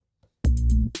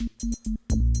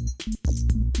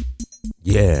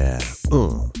Yeah.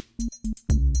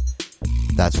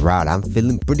 That's right. I'm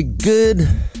feeling pretty good.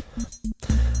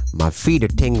 My feet are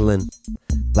tingling.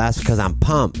 That's because I'm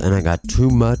pumped and I got too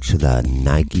much of the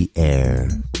Nike Air.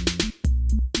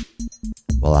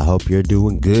 Well, I hope you're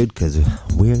doing good because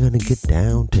we're going to get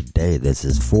down today. This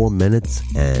is 4 minutes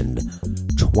and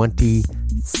 20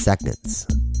 seconds.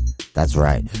 That's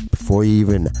right. Before you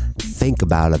even think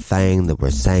about a thing that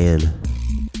we're saying,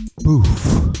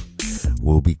 poof,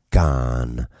 we'll be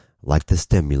gone like the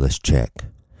stimulus check.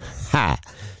 Ha!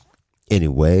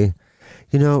 Anyway,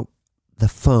 the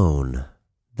phone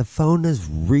has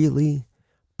really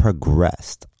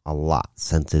progressed a lot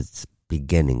since its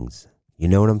beginnings. You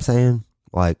know what I'm saying?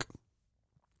 Like,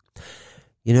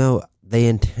 they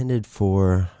intended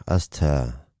for us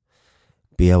to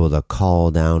be able to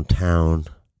call downtown,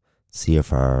 see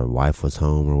if our wife was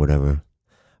home or whatever.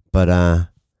 But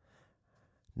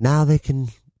now they can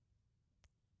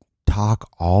talk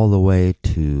all the way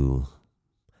to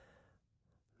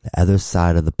the other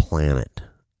side of the planet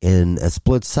in a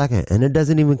split second. And it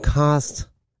doesn't even cost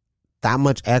that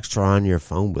much extra on your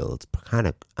phone bill. It's kind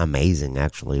of amazing,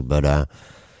 actually. But I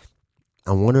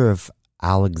wonder if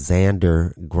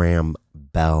Alexander Graham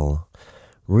Bell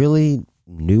really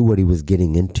knew what he was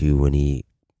getting into when he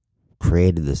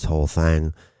created this whole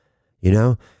thing.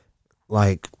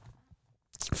 Like,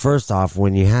 first off,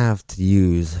 when you have to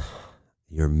use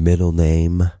your middle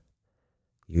name,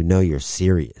 you're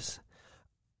serious.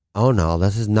 Oh no,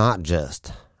 this is not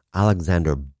just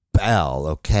Alexander Bell,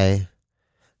 okay?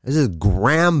 This is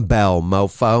Graham Bell,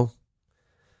 mofo.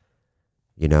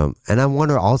 And I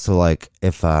wonder also, like,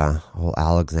 if old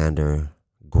Alexander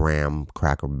Graham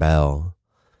Cracker Bell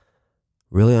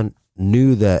really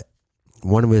knew that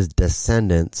one of his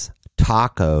descendants,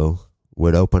 Taco,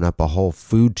 would open up a whole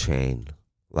food chain.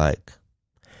 Like,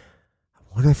 I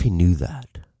wonder if he knew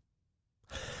that.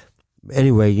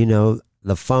 Anyway,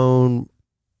 the phone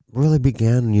really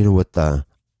began, with the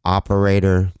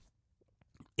operator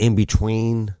in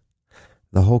between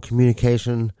the whole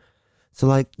communication. So,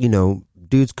 like,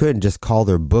 dudes couldn't just call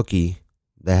their bookie.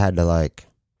 They had to, like,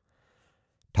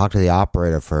 talk to the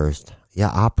operator first. Yeah,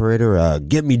 operator,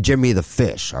 get me Jimmy the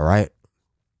fish, all right?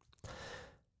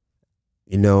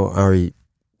 Or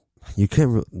you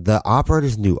couldn't. The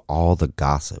operators knew all the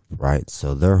gossip, right?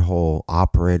 So their whole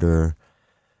operator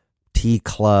tea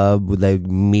club, they'd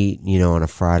meet, on a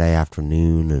Friday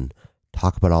afternoon and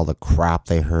talk about all the crap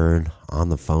they heard on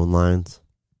the phone lines.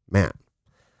 Man,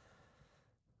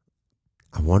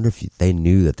 I wonder if they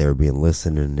knew that they were being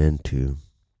listened into.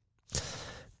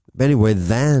 But anyway,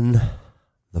 then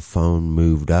the phone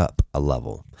moved up a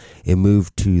level. It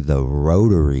moved to the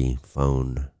rotary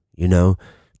phone,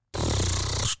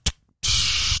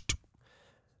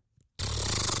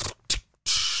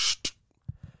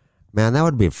 Man, that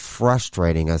would be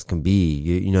frustrating as can be.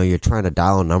 You're trying to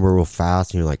dial a number real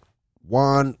fast, and you're like,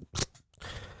 1,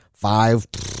 5,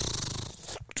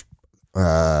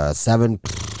 7,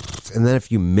 and then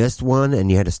if you missed one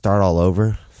and you had to start all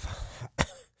over,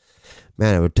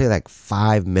 man, it would take like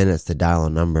 5 minutes to dial a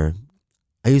number.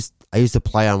 I used to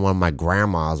play on one of my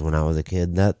grandma's when I was a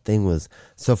kid. That thing was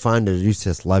so fun. I used to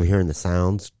just love hearing the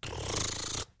sounds.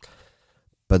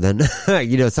 But then,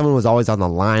 someone was always on the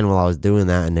line while I was doing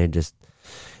that, and they just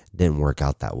didn't work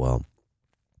out that well.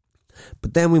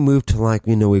 But then we moved to, like,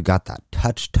 we got that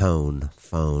touch tone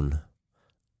phone.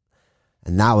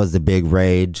 And that was the big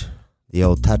rage. The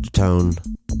old touch tone.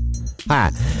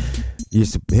 You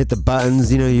used to hit the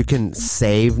buttons. You can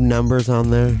save numbers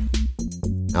on there.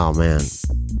 Oh, man.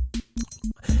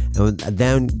 And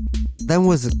then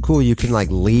was it cool. You can, like,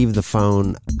 leave the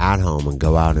phone at home and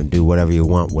go out and do whatever you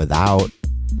want without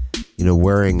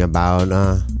worrying about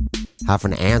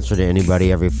having to answer to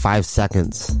anybody every 5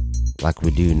 seconds like we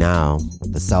do now,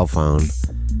 the cell phone.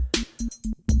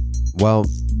 Well,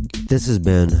 this has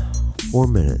been 4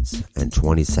 minutes and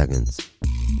 20 seconds.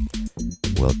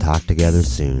 We'll talk together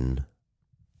soon.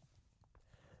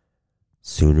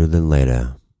 Sooner than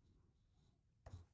later.